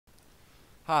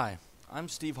Hi, I'm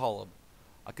Steve Holub,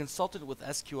 a consultant with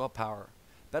SQL Power,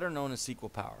 better known as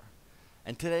SQL Power.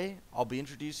 And today, I'll be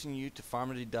introducing you to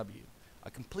PharmaDW,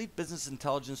 a complete business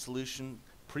intelligence solution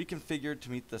pre-configured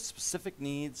to meet the specific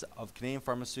needs of Canadian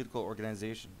pharmaceutical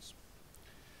organizations.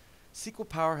 SQL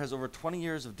Power has over 20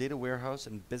 years of data warehouse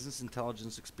and business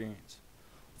intelligence experience,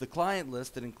 with a client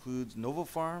list that includes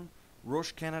Novopharm,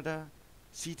 Roche Canada,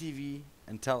 CTV,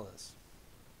 and TELUS.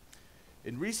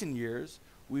 In recent years,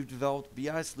 we've developed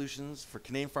BI solutions for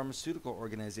Canadian pharmaceutical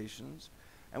organizations,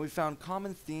 and we found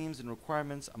common themes and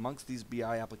requirements amongst these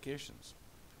BI applications.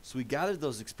 So we gathered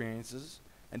those experiences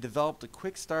and developed a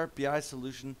quick start BI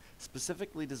solution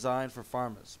specifically designed for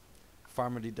pharmas,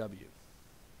 PharmaDW.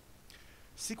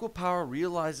 SQL Power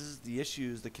realizes the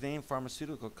issues that Canadian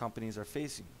pharmaceutical companies are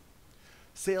facing.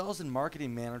 Sales and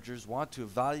marketing managers want to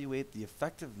evaluate the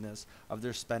effectiveness of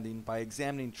their spending by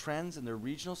examining trends in their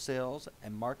regional sales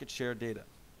and market share data.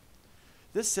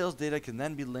 This sales data can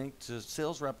then be linked to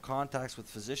sales rep contacts with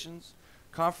physicians,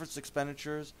 conference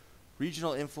expenditures,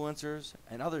 regional influencers,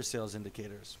 and other sales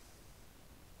indicators.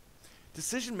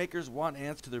 Decision makers want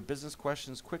answers to their business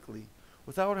questions quickly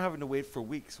without having to wait for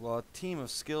weeks while a team of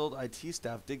skilled IT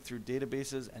staff dig through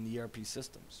databases and ERP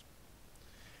systems.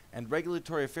 And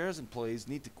regulatory affairs employees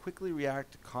need to quickly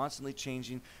react to constantly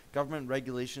changing government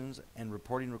regulations and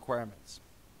reporting requirements.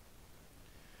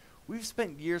 We've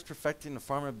spent years perfecting a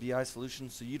pharma BI solution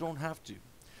so you don't have to.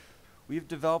 We've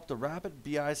developed a rapid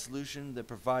BI solution that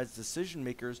provides decision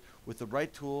makers with the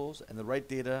right tools and the right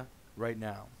data right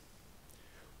now.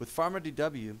 With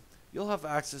PharmaDW, you'll have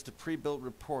access to pre-built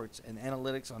reports and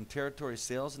analytics on territory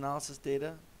sales analysis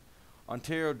data,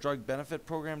 Ontario Drug Benefit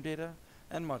Program data,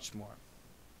 and much more.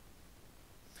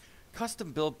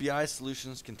 Custom-built BI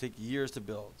solutions can take years to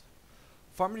build.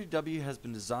 PharmaDW has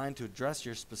been designed to address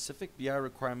your specific BI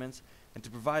requirements and to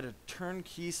provide a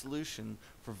turnkey solution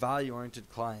for value-oriented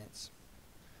clients.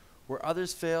 Where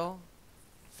others fail,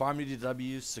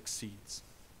 PharmaDW succeeds.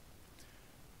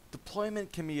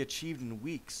 Deployment can be achieved in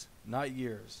weeks, not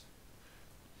years.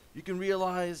 You can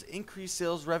realize increased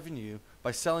sales revenue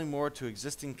by selling more to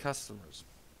existing customers.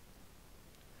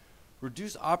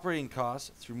 Reduce operating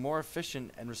costs through more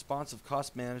efficient and responsive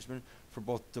cost management for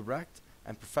both direct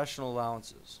and professional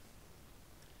allowances.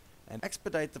 And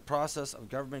expedite the process of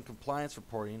government compliance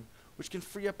reporting, which can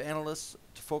free up analysts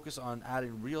to focus on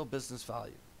adding real business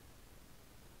value.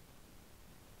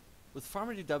 With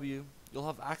PharmaDW, you'll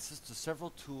have access to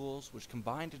several tools which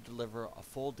combine to deliver a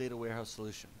full data warehouse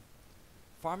solution.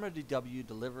 PharmaDW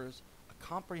delivers a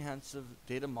comprehensive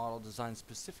data model designed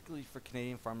specifically for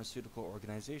Canadian pharmaceutical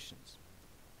organizations.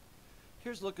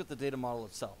 Here's a look at the data model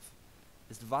itself.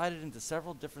 It's divided into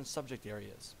several different subject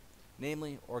areas,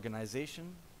 namely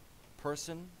organization,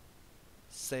 person,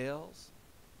 sales,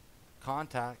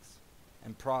 contacts,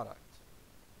 and product.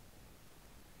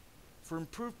 For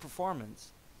improved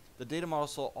performance, the data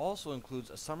model also includes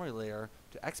a summary layer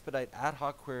to expedite ad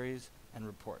hoc queries and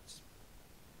reports.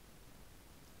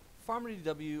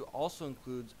 PharmaDW also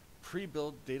includes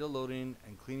pre-built data loading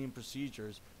and cleaning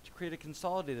procedures to create a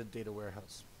consolidated data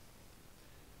warehouse.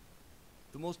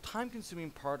 The most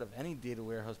time-consuming part of any data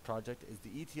warehouse project is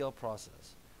the ETL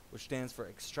process, which stands for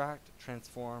extract,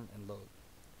 transform, and load.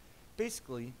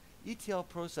 Basically, ETL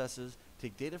processes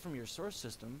take data from your source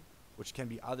system, which can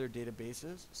be other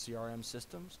databases, CRM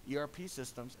systems, ERP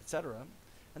systems, etc.,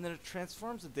 and then it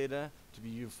transforms the data to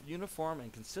be uniform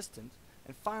and consistent,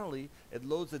 and finally, it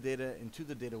loads the data into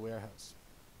the data warehouse.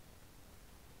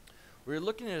 We're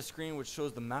looking at a screen which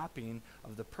shows the mapping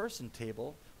of the person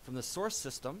table from the source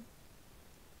system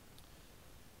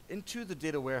into the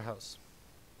data warehouse.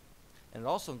 And it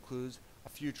also includes a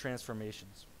few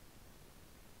transformations.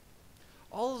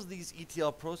 All of these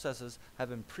ETL processes have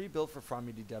been pre-built for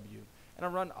PharmaDW and are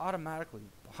run automatically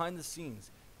behind the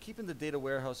scenes, keeping the data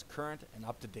warehouse current and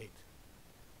up to date.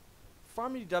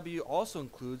 PharmaDW also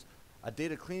includes a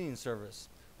data cleaning service,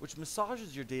 which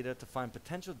massages your data to find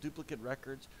potential duplicate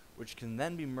records, which can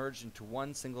then be merged into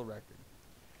one single record.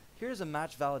 Here's a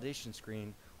match validation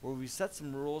screen where we set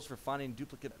some rules for finding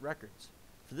duplicate records.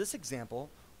 For this example,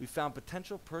 we found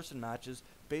potential person matches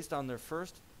based on their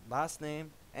first, last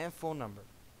name, and phone number.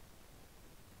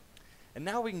 And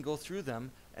now we can go through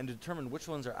them and determine which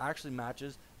ones are actually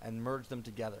matches and merge them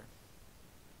together.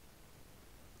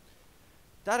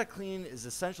 Data cleaning is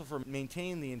essential for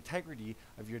maintaining the integrity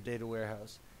of your data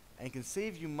warehouse and can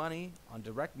save you money on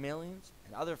direct mailings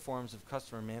and other forms of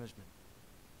customer management.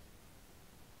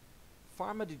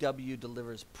 PharmaDW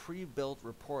delivers pre-built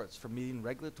reports for meeting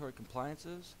regulatory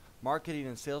compliances, marketing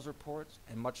and sales reports,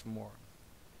 and much more.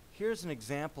 Here's an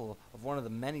example of one of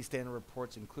the many standard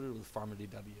reports included with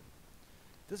PharmaDW.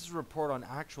 This is a report on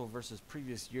actual versus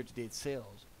previous year-to-date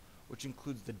sales, which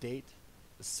includes the date,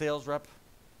 the sales rep,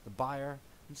 the buyer,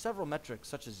 and several metrics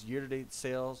such as year-to-date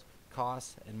sales,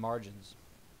 costs, and margins.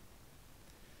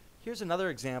 Here's another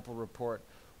example report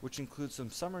which includes some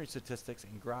summary statistics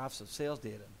and graphs of sales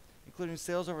data, including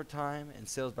sales over time and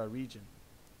sales by region.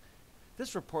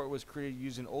 This report was created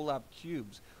using OLAP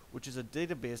Cubes, which is a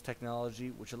database technology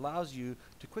which allows you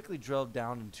to quickly drill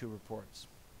down into reports.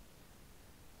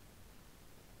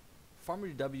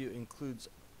 PharmaDW includes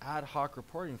ad hoc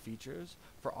reporting features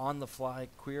for on-the-fly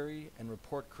query and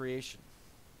report creation.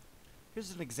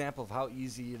 Here's an example of how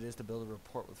easy it is to build a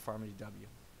report with PharmaDW.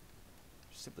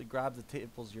 Simply grab the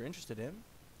tables you're interested in,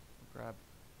 grab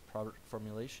product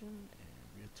formulation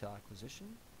and retail acquisition,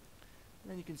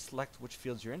 and then you can select which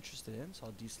fields you're interested in. So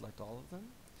I'll deselect all of them,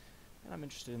 and I'm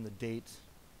interested in the date,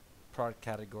 product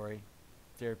category,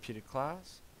 therapeutic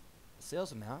class, the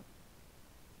sales amount.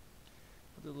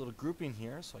 I'll do a little grouping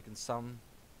here so I can sum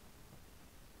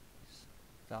these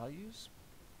values.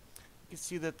 You can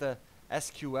see that the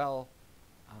SQL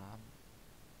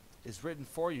is written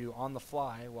for you on the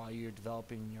fly while you're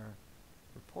developing your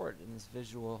report in this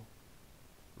visual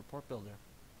report builder.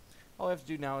 All we have to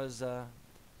do now is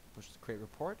push the create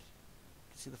report.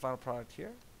 You can see the final product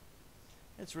here.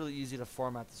 It's really easy to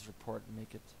format this report and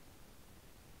make it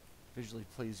visually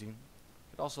pleasing. You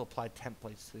could also apply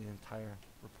templates to the entire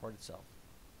report itself.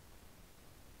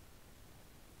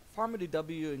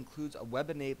 PharmaDW includes a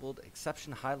web-enabled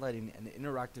exception highlighting and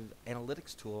interactive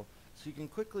analytics tool so you can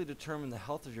quickly determine the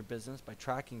health of your business by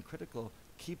tracking critical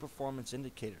key performance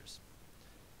indicators.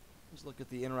 Let's look at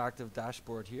the interactive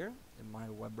dashboard here in my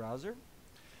web browser.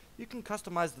 You can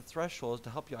customize the thresholds to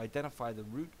help you identify the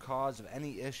root cause of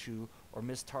any issue or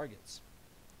missed targets.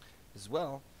 As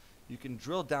well, you can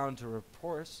drill down to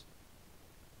reports,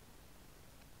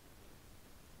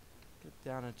 get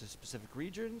down into specific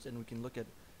regions, and we can look at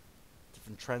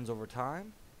different trends over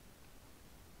time.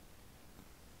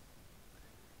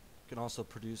 You can also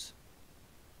produce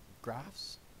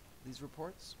graphs, these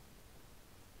reports.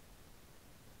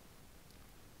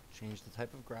 Change the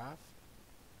type of graph.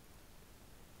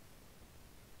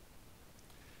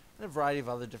 And a variety of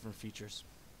other different features.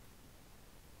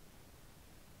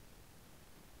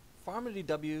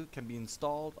 PharmaDW can be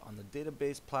installed on the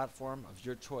database platform of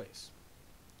your choice.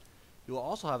 You will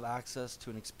also have access to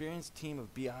an experienced team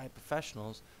of BI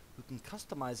professionals who can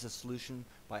customize the solution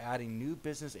by adding new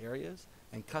business areas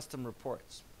and custom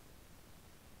reports.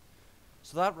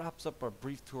 So that wraps up our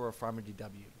brief tour of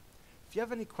PharmaDW. If you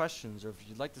have any questions or if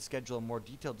you'd like to schedule a more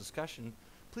detailed discussion,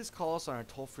 please call us on our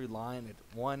toll-free line at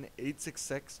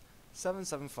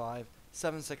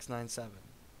 1-866-775-7697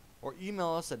 or email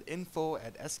us at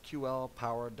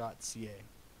info@sqlpower.ca.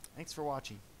 Thanks for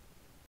watching.